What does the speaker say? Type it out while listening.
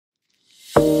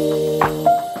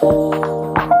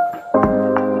Awesome.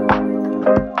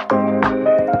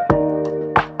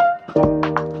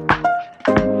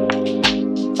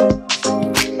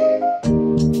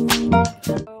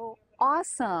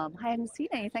 I hadn't seen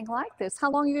anything like this. How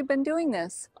long have you been doing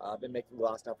this? I've been making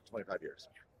glass now for 25 years.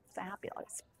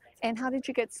 Fabulous. And how did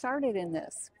you get started in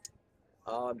this?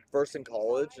 First in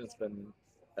college, and it's been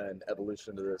an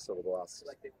evolution to this over the last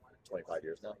 25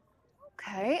 years now.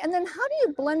 Okay, and then how do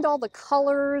you blend all the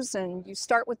colors, and you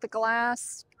start with the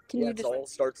glass? It all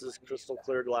starts as crystal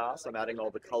clear glass. I'm adding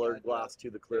all the colored glass to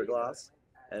the clear glass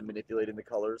and manipulating the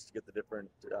colors to get the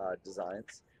different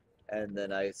designs. And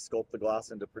then I sculpt the glass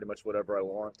into pretty much whatever I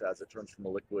want as it turns from a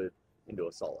liquid into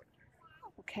a solid.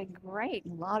 Okay, great.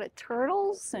 A lot of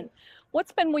turtles. And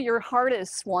what's been your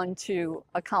hardest one to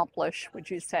accomplish, would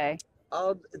you say?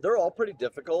 They're all pretty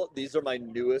difficult. These are my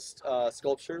newest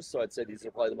sculptures, so I'd say these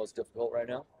are probably the most difficult right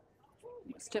now.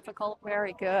 It's difficult.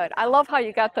 Very good. I love how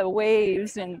you got the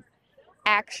waves and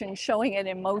action showing it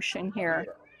in motion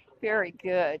here. Very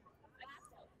good.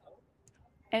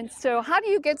 And so how do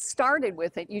you get started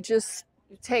with it? You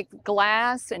take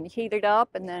glass and heat it up,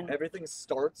 and then... Everything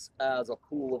starts as a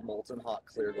pool of molten hot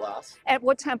clear glass. At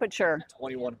what temperature?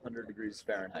 2100 degrees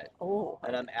Fahrenheit. Oh.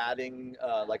 And I'm adding,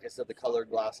 like I said, the colored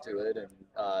glass to it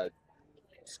and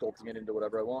sculpting it into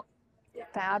whatever I want.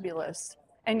 Fabulous.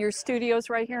 And your studio's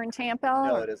right here in Tampa?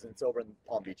 No, it isn't. It's over in the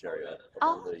Palm Beach area,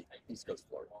 on the East Coast of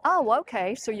Florida. Oh,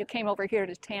 okay. So you came over here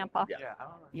to Tampa. Yeah.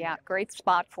 Yeah, great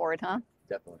spot for it, huh?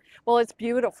 Definitely. Well, it's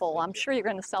beautiful. I'm sure you're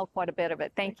going to sell quite a bit of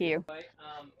it. Thank you. I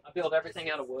build everything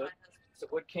out of wood. It's a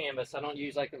wood canvas. I don't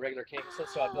use like the regular canvases,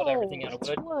 so I build everything out of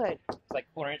wood. It's like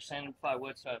 4-inch sand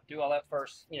plywood, so I do all that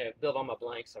first, build all my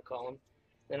blanks, I call them.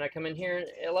 Then I come in here, and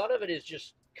a lot of it is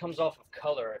just comes off of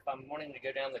color. If I'm wanting to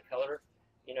go down the color,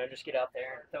 just get out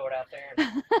there and throw it out there,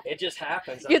 and it just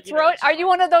happens. You throw it? Are you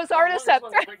one of those artists that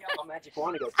bring out my magic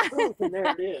wand and go, and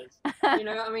there it is.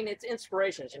 I mean, it's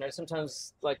inspirations.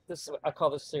 Sometimes like this, I call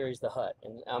this series the Hut,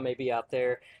 and I may be out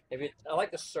there. I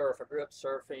like to surf. I grew up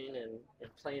surfing and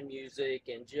playing music,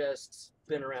 and just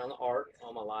been around art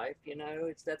all my life.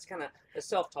 That's kind of a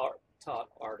self-taught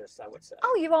artist, I would say.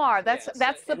 Oh, you are. That's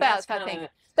the best, I think.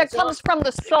 That comes from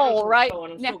the soul, right?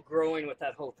 And I'm still growing with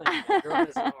that whole thing. I'm growing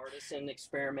as an artist and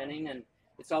experimenting, and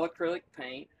it's all acrylic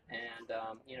paint. And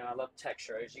I love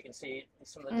texture, as you can see in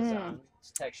some of the design.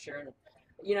 It's texture, and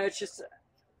it's just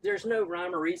there's no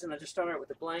rhyme or reason. I just started out with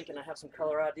a blank, and I have some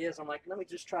color ideas. I'm like, let me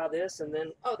just try this, and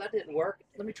then that didn't work.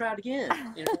 Let me try it again.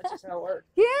 That's just how it works.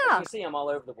 Yeah. As you can see, I'm all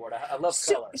over the board. I love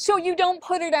color. So you don't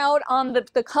put it out on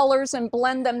the colors and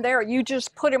blend them there. You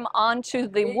just put them onto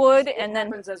the wood, and then... It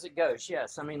happens as it goes,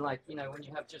 yes. I mean, like, when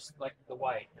you have just, like, the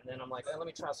white, and then I'm like, let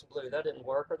me try some blue. That didn't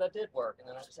work, or that did work, and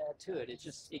then I just add to it.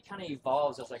 It kind of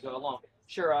evolves as I go along.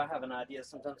 Sure, I have an idea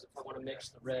sometimes if I want to mix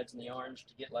the reds and the orange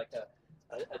to get, like, a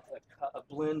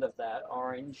blend of that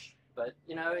orange, but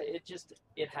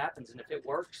it happens, and if it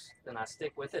works, then I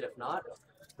stick with it. If not,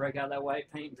 break out that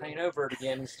white paint and paint over it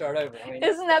again and start over. I mean,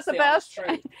 isn't that the best?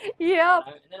 Yeah.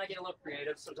 And then I get a little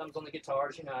creative. Sometimes on the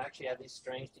guitars, I actually add these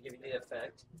strings to give you the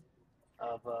effect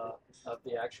of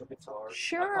the actual guitar.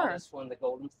 Sure. I call this one the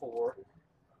Golden 4.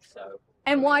 So.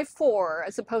 And why 4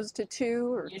 as opposed to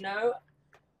 2? Or...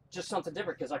 Just something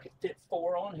different, because I could fit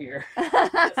 4 on here.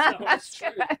 That's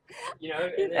true.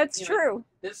 That's true.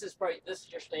 This is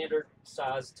your standard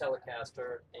size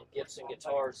Telecaster and Gibson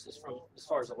guitars as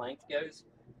far as the length goes.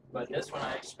 But this one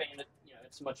I expanded.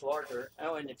 It's much larger.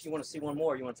 Oh, and if you want to see one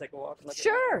more, you want to take a walk and look at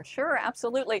it? Sure,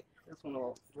 absolutely. This one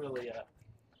will really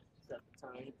set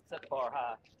the bar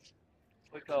high.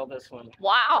 We call this one.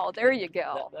 Wow, there you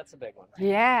go. That's a big one.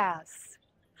 Yes.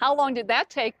 How long did that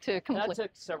take to complete? That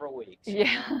took several weeks.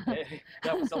 Yeah.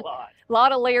 That was a lot. A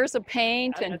lot of layers of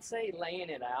paint. I'd say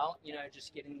laying it out,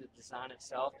 just getting the design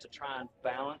itself to try and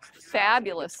balance the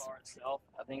Fabulous. guitar itself.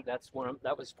 I think that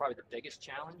was probably the biggest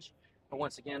challenge. But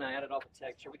once again, I added all the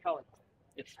texture. We call it.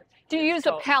 Do you use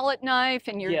a palette knife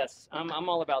and your? Yes, I'm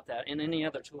all about that. And any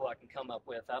other tool I can come up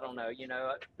with. I don't know.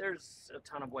 There's a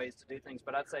ton of ways to do things,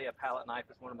 but I'd say a palette knife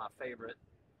is one of my favorite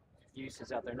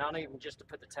uses out there, not even just to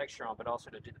put the texture on, but also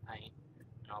to do the paint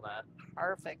and all that.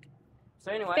 Perfect.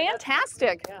 So anyway,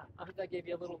 fantastic. Yeah, I hope that gave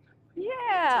you a little.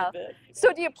 Yeah.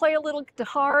 So do you play a little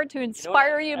guitar to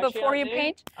inspire you before you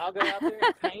paint? I'll go out there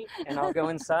and paint, and I'll go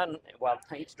inside, and while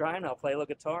the paint's drying, I'll play a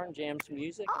little guitar and jam some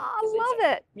music. Oh, I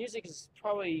love it. Music is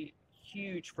probably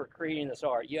huge for creating this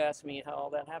art. You asked me how all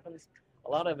that happens. A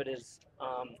lot of it is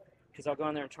because I'll go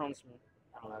in there and turn on some,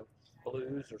 I don't know,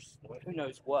 blues or who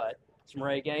knows what. Some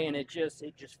reggae, and it just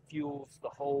fuels the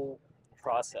whole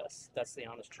process. That's the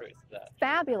honest truth of that.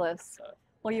 Fabulous.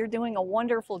 Well, you're doing a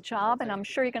wonderful job, and I'm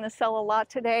sure you're going to sell a lot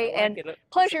today. I And like it.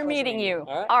 pleasure meeting you.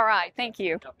 All right. All right. Thank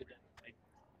you. Have a good day.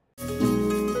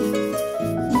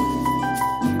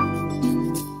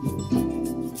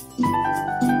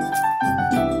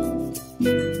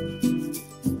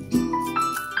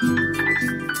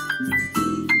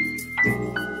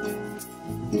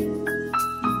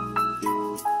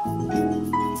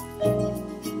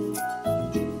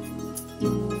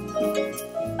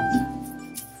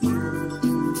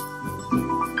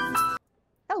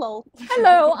 Hello,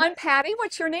 Hello, I'm Patty.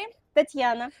 What's your name?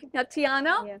 Tetiana.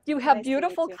 Tatiana. Yeah, You have nice to meet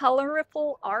beautiful, you.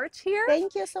 colorful art here.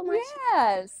 Thank you so much.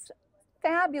 Yes.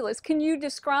 Fabulous. Can you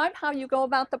describe how you go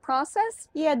about the process?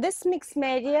 Yeah, this mixed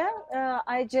media,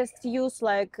 I just use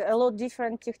like a lot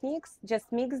different techniques,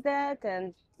 just mix that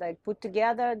and like put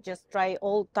together, just try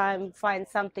all time, find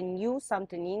something new,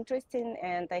 something interesting.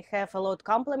 And I have a lot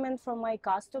compliment from my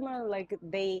customer, like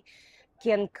they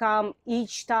can come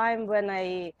each time when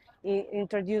I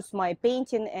introduce my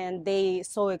painting and they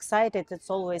so excited.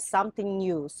 It's always something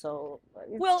new. So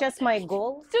it's Well, just my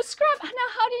goal. Describe now,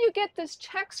 how do you get this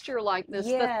texture like this,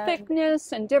 Yeah. the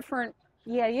thickness and different?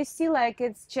 Yeah, you see, like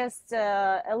it's just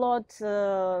a lot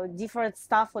different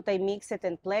stuff. What I mix it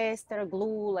in plaster,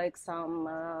 glue, like some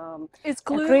Is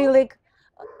glue? acrylic.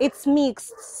 It's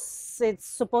mixed. It's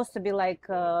supposed to be like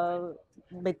a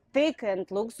bit thick and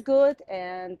looks good,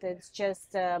 and it's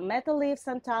just metal leaves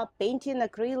on top, painting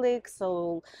acrylic,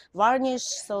 so varnish.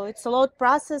 So it's a lot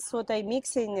process what I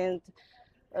mixing and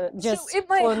just it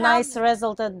might for have nice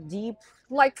result at deep.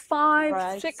 like 5,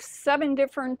 Right. 6, 7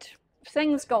 different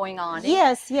things going on.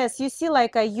 Yes, yes. You see,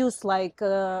 like I use like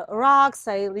rocks.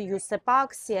 I use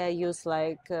epoxy. I use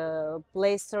like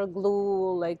plaster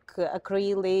glue, like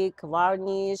acrylic,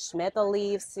 varnish, metal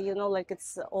leaves. You know, like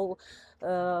it's all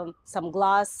some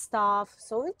glass stuff.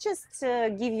 So it just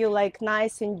give you like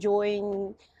nice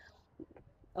enjoying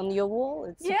on your wall.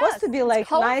 It's supposed to Yes, be it's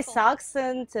like nice colorful.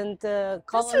 accent and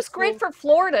This is great colorful. for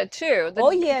Florida too.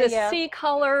 Oh, yeah, the yeah. sea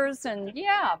colors and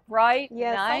yeah, right.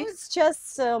 Yeah, so Nice. it's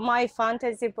just my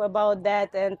fantasy about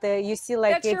that, and you see,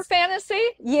 like That's your it's fantasy?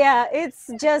 yeah, it's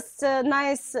just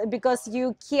nice because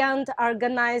you can't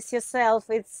organize yourself.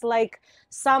 It's like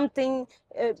something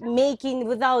making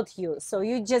without you. So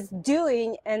you just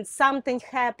doing and something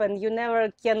happen. You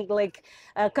never can like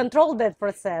control that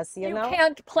process, you know?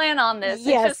 Can't plan on this.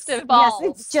 Yes, It just yes, evolves.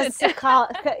 it's just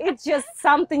it's just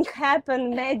something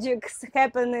happen, magics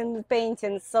happen in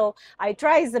painting. So I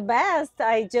try the best.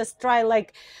 I just try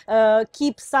like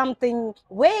keep something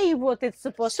way what it's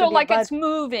supposed So to be. like but it's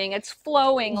moving, it's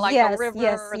flowing like yes, a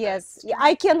river. yes. Yeah,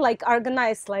 I can like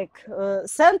organize like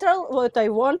central what I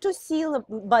want to see,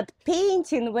 but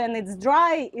painting when it's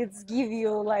dry, it's give you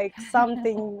like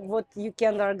something what you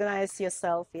can organize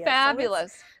yourself. Yeah, so it's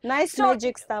Fabulous. nice So,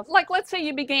 magic stuff. Like let's say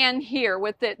you began here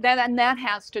with it, then and that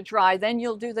has to dry, then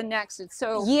you'll do the next. So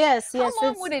Yes, how yes.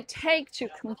 long it's- would it take to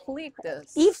complete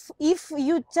this? if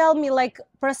you tell me like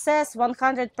process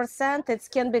 100%, it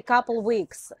can be couple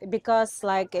weeks because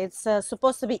like it's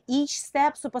supposed to be each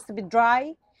step supposed to be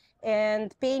dry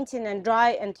and painting and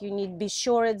dry, and you need be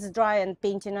sure it's dry and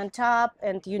painting on top,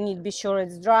 and you need be sure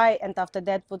it's dry, and after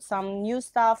that put some new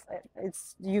stuff.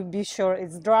 It's you be sure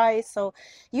it's dry. So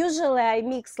usually I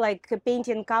mix like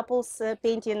painting couples,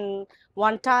 painting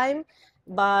one time,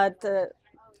 but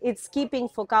it's keeping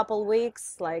for couple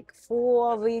weeks, like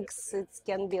 4 weeks. It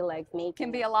can be like making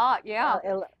Can be a lot, yeah.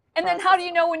 And then process. how do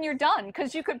you know when you're done?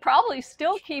 Because you could probably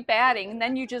still keep adding, and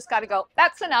then you just got to go,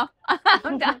 that's enough.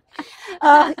 I'm done.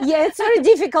 Yeah, it's very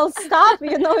difficult stuff.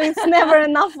 You know, it's never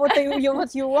enough what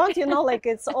you want. You know, like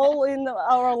it's all in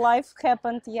our life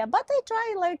happened. Yeah, but I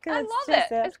try. Like I it's love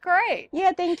just, it. It's great.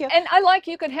 yeah, thank you. And I like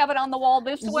you could have it on the wall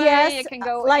this way. Yes, It can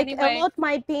go like any way. a lot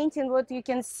my painting, what you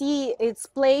can see, it's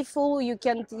playful. You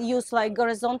can use like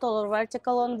horizontal or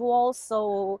vertical on walls,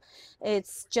 so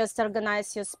it's just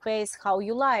organize your space how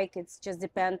you like. It's just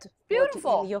depend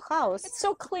Beautiful. what in your house. It's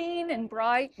so clean and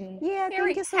bright and Yeah,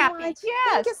 very thank you so happy. much.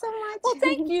 Yes. Thank you so much. Well,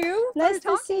 thank you Nice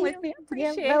for to see talking with you. me. I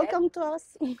Yeah, appreciate welcome to us.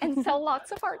 it. And sell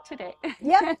lots of art today.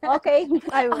 Yeah, okay.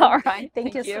 I will. All right.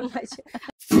 Thank you so much.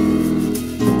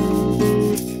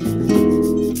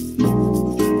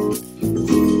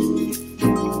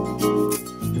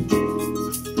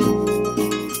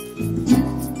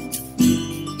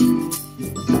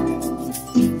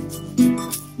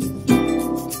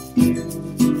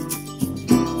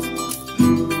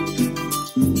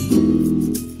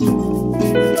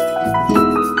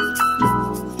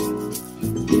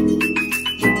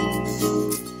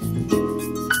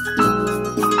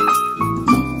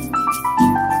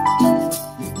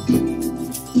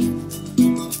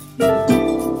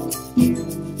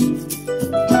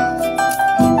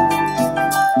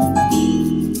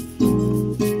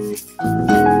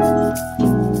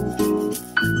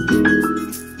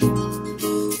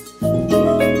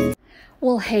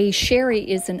 say Cheri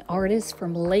is an artist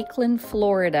from Lakeland,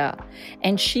 Florida,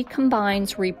 and she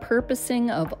combines repurposing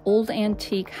of old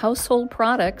antique household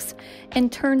products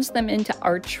and turns them into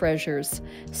art treasures,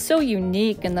 so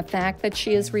unique in the fact that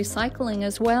she is recycling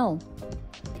as well.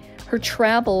 Her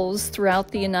travels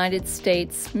throughout the United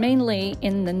States, mainly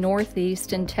in the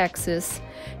Northeast and Texas,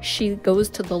 she goes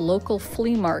to the local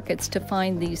flea markets to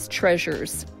find these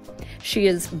treasures. She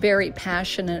is very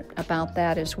passionate about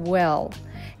that as well,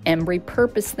 and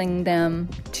repurposing them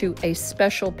to a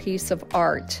special piece of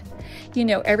art. You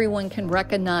know, everyone can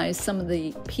recognize some of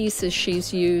the pieces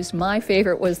she's used. My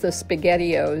favorite was the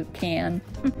Spaghetti-O can.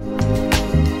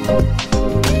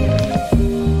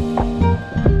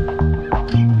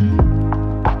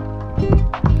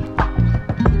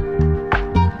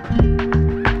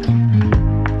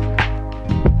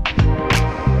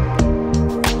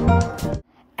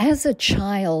 As a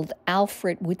child,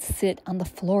 Alfred would sit on the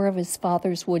floor of his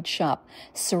father's woodshop,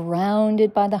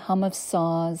 surrounded by the hum of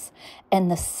saws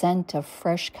and the scent of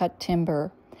fresh-cut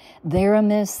timber. There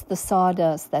amidst the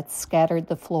sawdust that scattered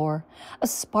the floor, a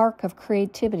spark of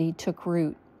creativity took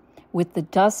root. With the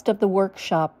dust of the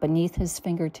workshop beneath his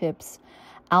fingertips,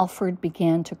 Alfred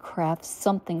began to craft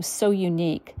something so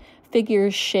unique,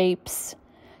 figures, shapes,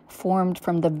 formed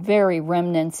from the very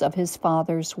remnants of his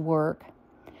father's work.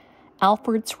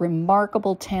 Alfred's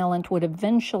remarkable talent would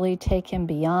eventually take him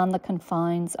beyond the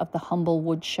confines of the humble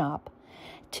woodshop.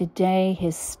 Today,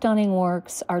 his stunning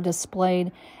works are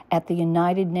displayed at the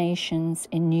United Nations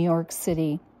in New York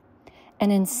City, an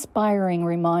inspiring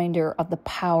reminder of the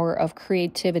power of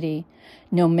creativity,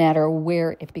 no matter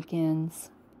where it begins.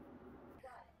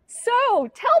 So,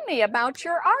 tell me about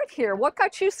your art here. What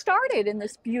got you started in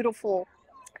this beautiful?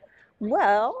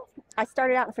 Well, I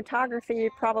started out in photography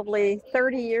probably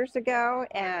 30 years ago,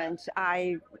 and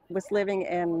I was living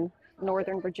in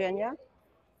Northern Virginia,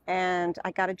 and I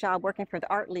got a job working for the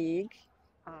Art League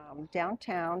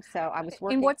downtown. So I was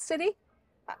working In what city?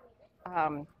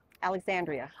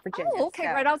 Alexandria, Virginia. Oh, okay,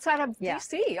 So, right outside of yeah.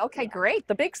 DC. Okay, great.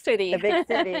 The big city. The big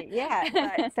city, yeah.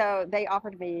 But, so they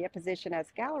offered me a position as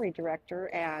gallery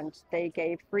director, and they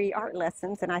gave free art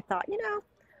lessons, and I thought, you know,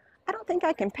 I don't think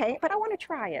I can paint, but I want to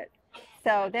try it.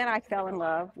 So then I fell in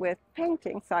love with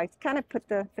painting. So I kind of put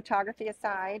the photography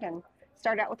aside and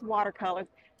started out with watercolors.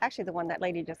 Actually, the one that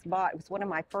lady just bought was one of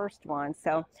my first ones.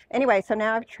 So anyway, so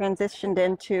now I've transitioned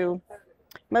into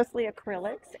mostly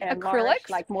acrylics and large,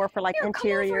 like more for like Here,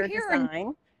 interior come over here design.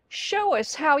 and show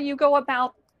us how you go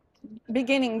about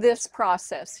beginning this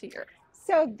process here.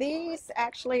 So these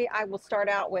actually, I will start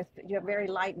out with a very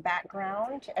light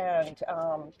background, and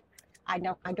I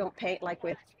don't paint like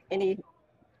with any,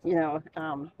 you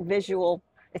know, visual.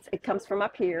 It comes from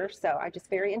up here, so I just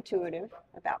very intuitive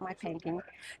about my painting.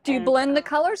 Do you blend the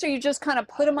colors, or you just kind of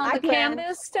put them on the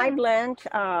canvas? I blend.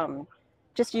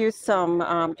 Just use some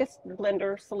just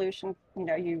blender solution. You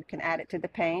know, you can add it to the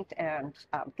paint and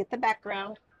get the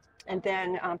background, and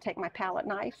then take my palette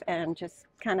knife and just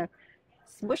kind of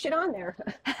smush it on there.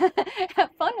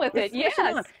 Have fun with it, yes.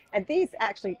 And these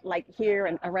actually, like here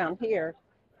and around here,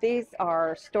 these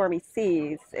are Stormy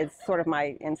Seas. Is sort of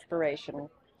my inspiration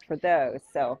for those.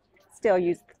 So still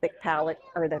use the thick palette,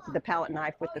 or the palette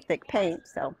knife with the thick paint.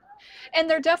 So. And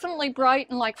they're definitely bright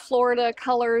and like Florida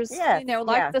colors, yes, you know,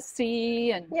 like the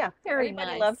sea, and very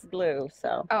everybody nice. loves blue,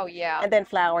 so. Oh yeah. And then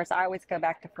flowers. I always go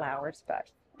back to flowers, but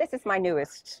this is my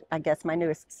newest, I guess, my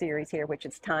newest series here, which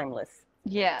is Timeless.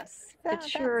 Yes, So it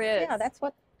sure is. Yeah, that's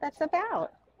what that's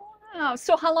about. Wow.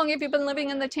 So how long have you been living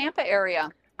in the Tampa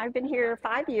area? I've been here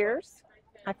 5 years.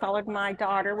 I followed my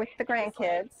daughter with the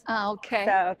grandkids. Okay.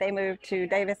 So they moved to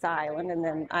Davis Island, and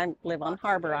then I live on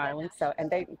Harbor Island. So, and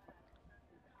they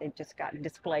just got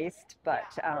displaced, but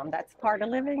that's part of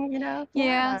living, you know.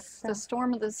 Yes, so. the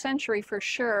storm of the century for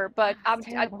sure. But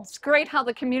it's great how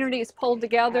the community is pulled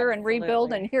together and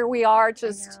rebuild, and here we are,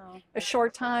 just a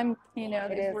short time. You know,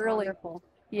 it is really wonderful.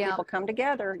 Yeah, people come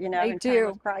together, you know, they in do.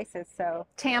 time of crisis. So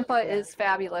Tampa is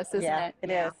fabulous, isn't it?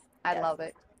 It is. I Yes. love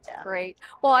it. Yeah. Great.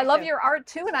 Well, I love your art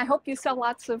too, and I hope you sell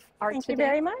lots of art Thank today. you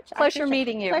very much. Pleasure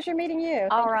meeting you. Pleasure meeting you.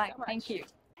 All right. Thank you.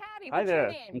 Patty, Hi what's your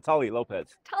there, name? I'm Tali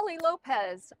Lopez. Tali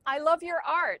Lopez. I love your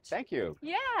art. Thank you.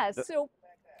 Yes. So,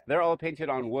 They're all painted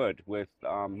on wood with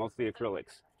mostly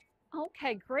acrylics.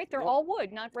 okay, great. They're all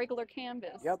wood, not regular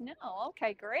canvas. Yep. No.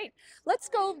 Okay, great. Let's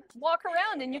go walk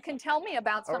around, and you can tell me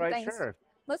about some All right, things. sure.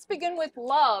 Let's begin with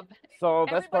love. So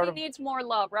that's part Everybody of needs more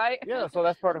love, right? yeah. So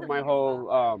that's part of my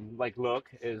whole like look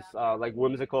is like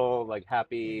whimsical, like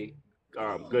happy,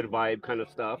 good vibe kind of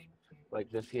stuff.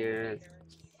 Like this here,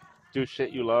 do shit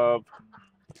you love.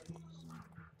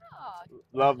 Oh,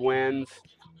 Love wins.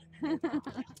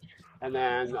 And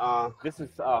then this is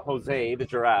Jose, the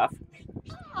giraffe.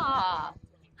 Ah,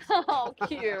 oh,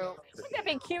 cute. Wouldn't that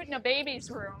be cute in a baby's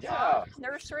room? Yeah. Huh?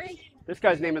 Nursery? This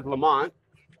guy's name is Lamont,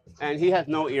 and he has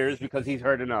no ears because he's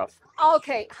heard enough.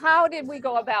 Okay, how did we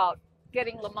go about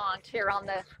getting Lamont here on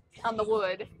the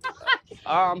wood?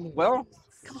 Well,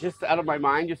 just out of my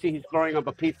mind, you see he's throwing up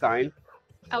a peace sign.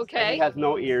 And Okay. he has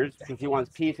no ears because he wants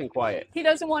peace and quiet. He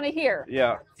doesn't want to hear,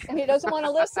 Yeah. and he doesn't want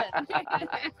to listen.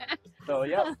 So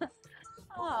yeah.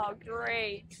 Oh,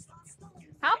 great.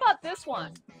 How about this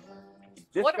one?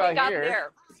 This What do guy we got here,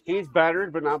 there? he's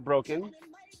battered but not broken.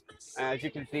 As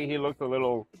you can see, he looks a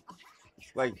little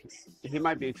like he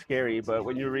might be scary, but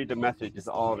when you read the message, it's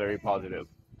all very positive.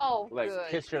 Oh, Like good.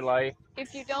 kiss your life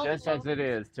If you don't just love- as it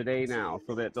is today now,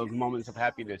 so that those moments of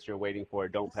happiness you're waiting for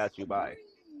don't pass you by.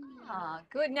 Ah,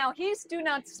 good. Now he's do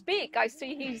not speak. I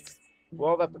see he's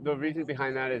Well, the reason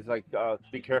behind that is like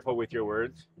be careful with your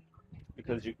words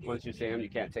because once you say them, you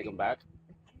can't take them back.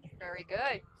 very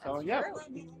good. So That's yeah.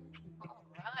 true.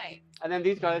 All right. And then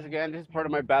these guys again, this is part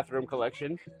of my bathroom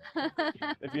collection.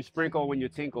 If you sprinkle when you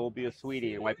tinkle, be a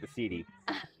sweetie and wipe the seedy.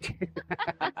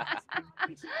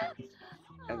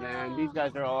 And then these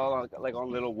guys are all like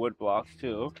on little wood blocks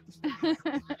too.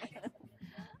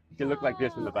 They look like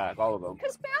this in the back, all of them.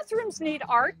 Because bathrooms need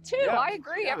art too. Yeah, I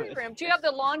agree. yeah. Every room. Do you have the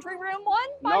laundry room one?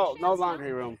 by No, no chance?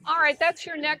 laundry room. All right, that's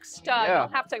your next. Yeah, You'll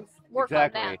have to work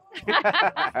Exactly. on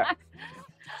that.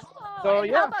 Oh, So, and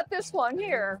yeah. How about this one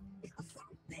here?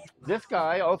 This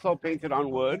guy also painted on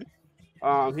wood.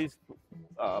 He's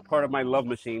part of my love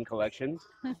machine collection.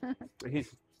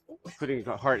 He's putting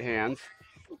heart hands.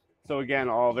 So again,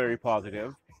 all very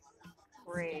positive.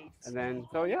 Great. And then,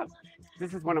 so yeah,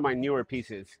 this is one of my newer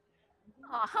pieces.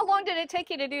 How long did it take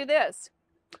you to do this?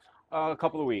 A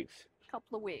couple of weeks. A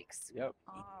couple of weeks. Yep.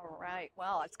 All right.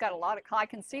 Well, it's got a lot of. I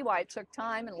can see why it took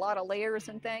time and a lot of layers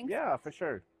and things. Yeah, for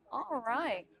sure. All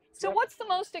right. So, Yep. what's the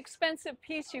most expensive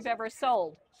piece you've ever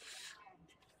sold?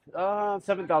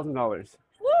 $7,000.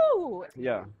 Woo!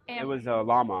 Yeah, And- it was a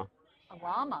llama, A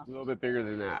llama. a little bit bigger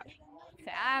than that.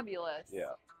 Fabulous.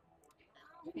 Yeah.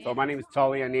 So my name is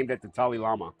Tali. I named it the Tali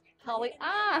Llama. Tali.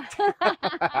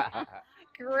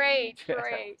 Great,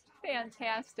 great,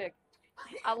 fantastic.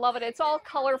 I love it. It's all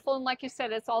colorful, and like you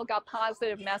said, it's all got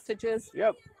positive messages.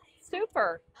 Yep.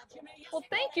 Super. Well,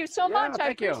 thank you so Yeah, much. I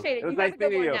thank you. appreciate it. It was You nice have a good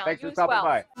meeting one you. now. Thanks You for as stopping well.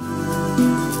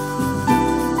 by.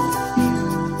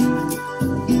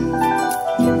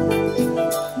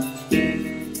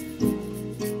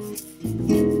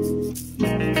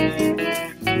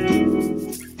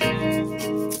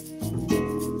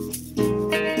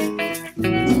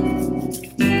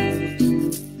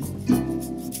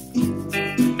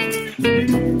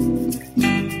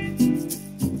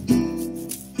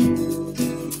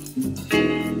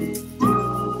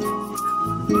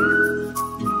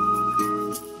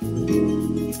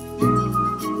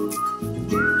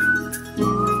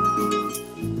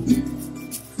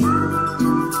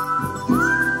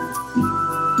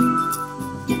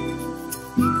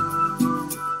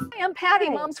 Hi, I'm Patty,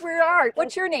 Hi. Moms Weird Art.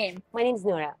 What's your name? My name is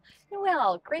Nora.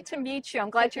 Well, great to meet you. I'm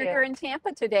glad Thank you're you. here in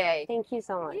Tampa today. Thank you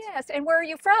so much. Yes, and where are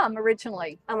you from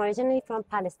originally? I'm originally from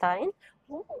Palestine.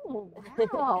 Oh,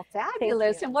 wow,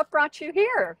 fabulous. you. And what brought you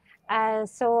here? I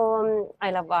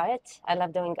love art. I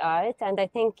love doing art, and I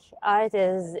think art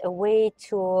is a way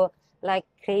to like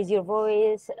raise your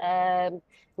voice,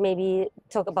 maybe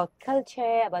talk about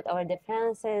culture, about our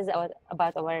differences,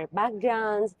 about our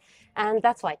backgrounds, and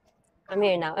that's why I'm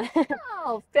here now.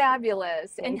 Oh,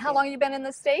 fabulous. And Thank how you. long have you been in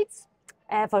the States?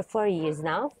 For 4 years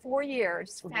now. 4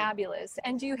 years. Mhm. Fabulous.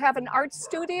 And do you have an art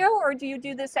studio or do you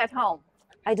do this at home?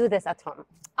 I do this at home.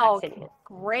 Oh, Actually.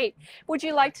 great. Would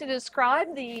you like to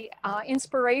describe the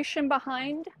inspiration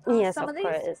behind Yes, some of of these?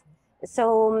 course.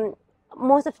 So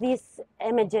most of these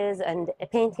images and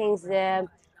paintings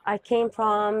I came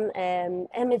from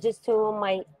images to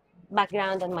my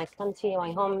background and my country,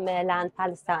 my homeland,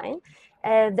 Palestine.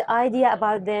 The idea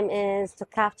about them is to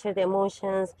capture the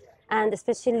emotions, and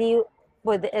especially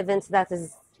with the events that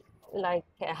is like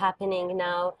happening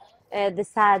now, the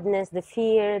sadness, the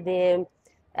fear, the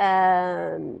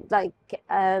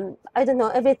I don't know,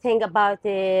 everything about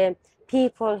the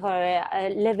people who are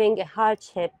living a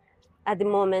hardship at the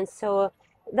moment. So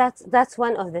that's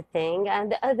one of the thing.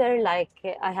 And the other,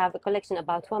 I have a collection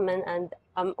about women, and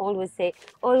I'm always say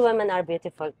all women are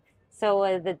beautiful. So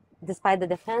despite the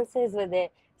differences with the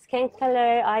skin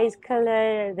color, eyes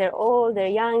color, they're old, they're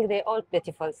young, they're all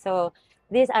beautiful. So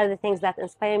these are the things that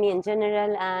inspire me in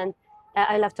general, and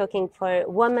I love talking for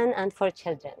women and for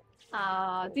children.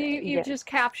 You Yes. just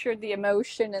captured the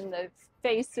emotion and the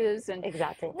faces. And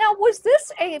Exactly. now, was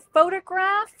this a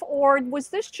photograph or was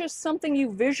this just something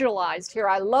you visualized here?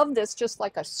 I love this, just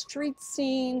like a street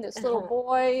scene, this little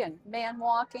boy and man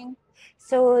walking.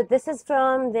 So this is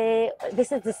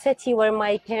the city where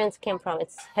my parents came from.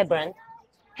 It's Hebron.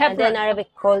 And in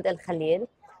Arabic called Al Khalil.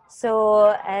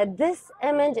 So this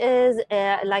image is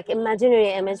like imaginary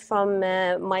image from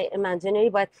my imaginary,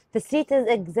 but the street is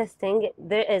existing.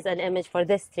 There is an image for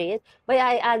this street, but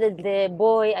I added the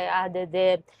boy, I added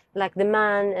the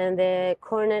man and the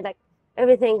corner, like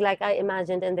everything like I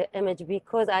imagined in the image,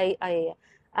 because I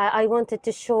wanted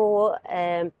to show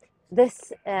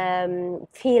this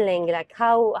feeling, like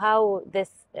how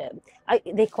this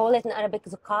they call it in Arabic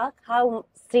zukak, how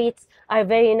streets are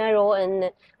very narrow in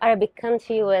Arabic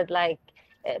country with like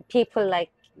people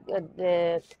like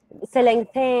selling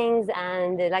things,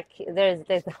 and like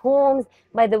there's homes.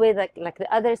 By the way, like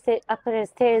the upper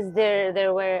stairs,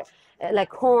 there were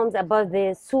like homes above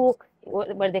the souk,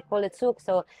 where they call it souk.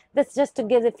 So that's just to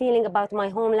give the feeling about my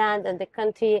homeland and the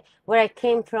country where I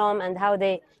came from, and how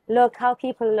they look, how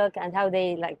people look, and how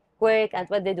they like work and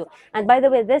what they do. And by the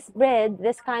way, this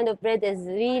kind of bread is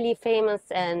really famous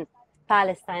in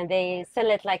Palestine. They sell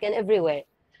it like in everywhere.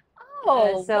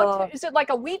 Oh, so is it like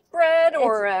a wheat bread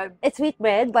or it's wheat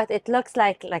bread, but it looks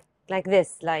like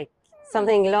this, like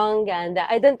something long, and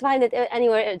I don't find it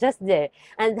anywhere, just there.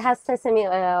 And it has sesame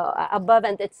above,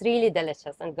 and it's really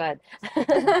delicious and good.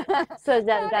 So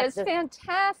that's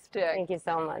fantastic. Thank you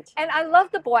so much. And I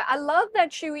love the boy. I love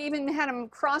that you even had him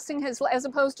crossing his, as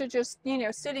opposed to just,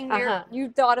 sitting there. You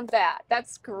thought of that.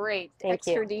 That's great.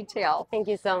 Extra detail. Thank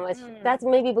you so much. That's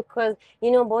maybe because,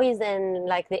 boys in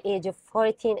like the age of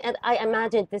 14, and I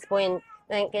imagined this boy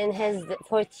in his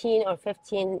 14 or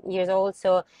 15 years old.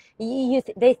 So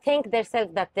they think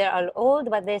themselves that they are old,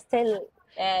 but they're still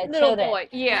little children. Boy,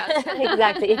 yeah.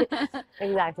 Exactly.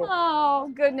 Exactly. Oh,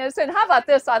 goodness. And how about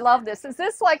this? I love this. Is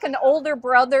this like an older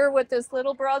brother with his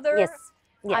little brother? Yes.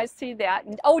 Yes. I see that.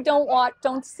 Oh,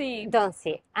 don't see. Don't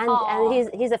see.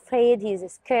 And he's afraid, he's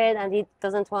scared, and he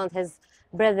doesn't want his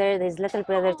little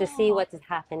brother to see what is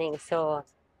happening. So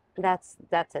that's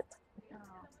it.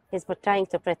 He's trying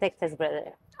to protect his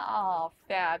brother. Oh,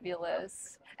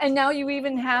 fabulous. And now you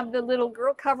even have the little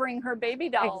girl covering her baby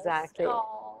dolls. Exactly.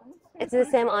 Oh. It's the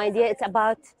same idea. It's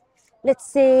about, let's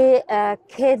say,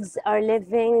 kids are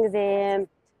living in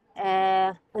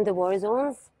the war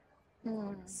zones.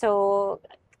 So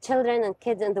children and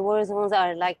kids in the war zones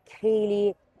are like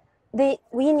really,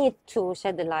 we need to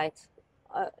shed the light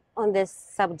on this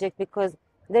subject, because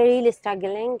they're really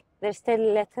struggling. They're still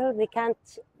little. They can't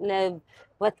live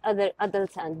what other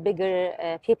adults and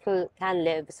bigger people can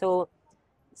live. So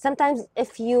sometimes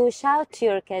if you shout to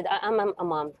your kid, I'm a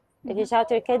mom. If you shout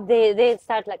to your kid, they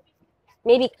start like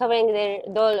maybe covering their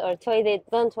doll or toy. They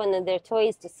don't want their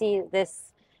toys to see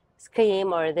this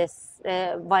scream or this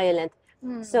violent.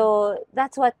 So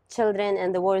that's what children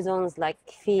in the war zones like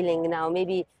feeling now.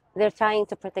 Maybe they're trying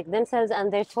to protect themselves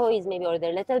and their toys, maybe, or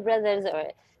their little brothers,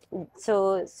 or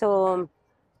so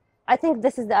I think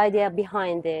this is the idea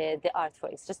behind the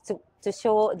artworks, just to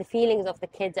show the feelings of the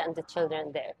kids and the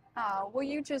children there. Oh, well,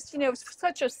 you just, it's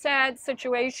such a sad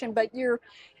situation, but you're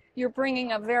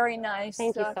bringing a very nice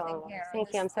Thank you thing so much. here.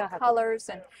 Thank you. I'm so happy. Colors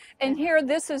and here,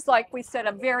 this is, like we said,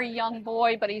 a very young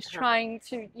boy, but he's trying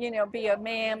to, be a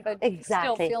man, but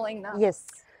still feeling that. Yes.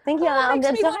 Thank you. I'm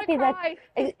so happy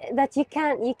that you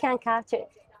can capture it.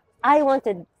 I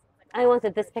wanted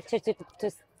this picture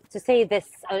to say this,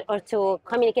 or to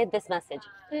communicate this message.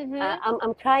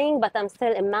 I'm crying, but I'm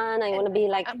still a man. I want to be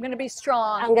like, I'm going to be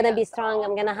strong. I'm going to be strong.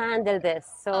 I'm going to handle this.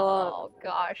 So, oh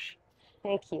gosh.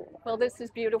 Thank you. Well, this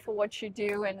is beautiful what you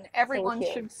do, and everyone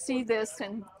should see this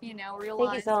and, realize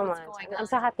Thank you so what's much. going on. I'm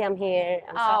so happy I'm here.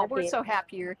 We're so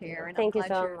happy you're here. And thank I'm you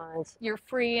glad so much. You're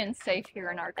free and safe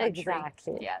here in our country.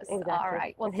 Exactly. Yes. Exactly. All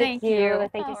right. Well, thank you.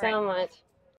 Thank you so much.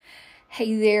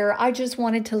 Hey there, I just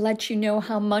wanted to let you know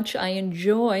how much I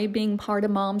enjoy being part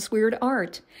of Mom's Weird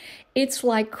Art. It's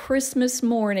like Christmas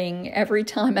morning every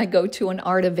time I go to an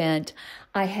art event.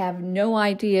 I have no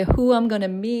idea who I'm going to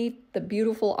meet, the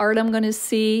beautiful art I'm going to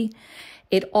see.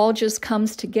 It all just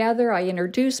comes together. I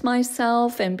introduce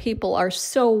myself and people are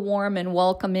so warm and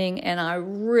welcoming, and I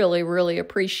really, really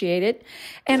appreciate it.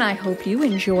 And I hope you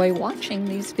enjoy watching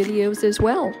these videos as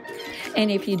well.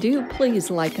 And if you do, please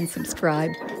like and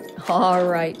subscribe. All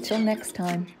right, till next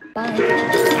time. Bye.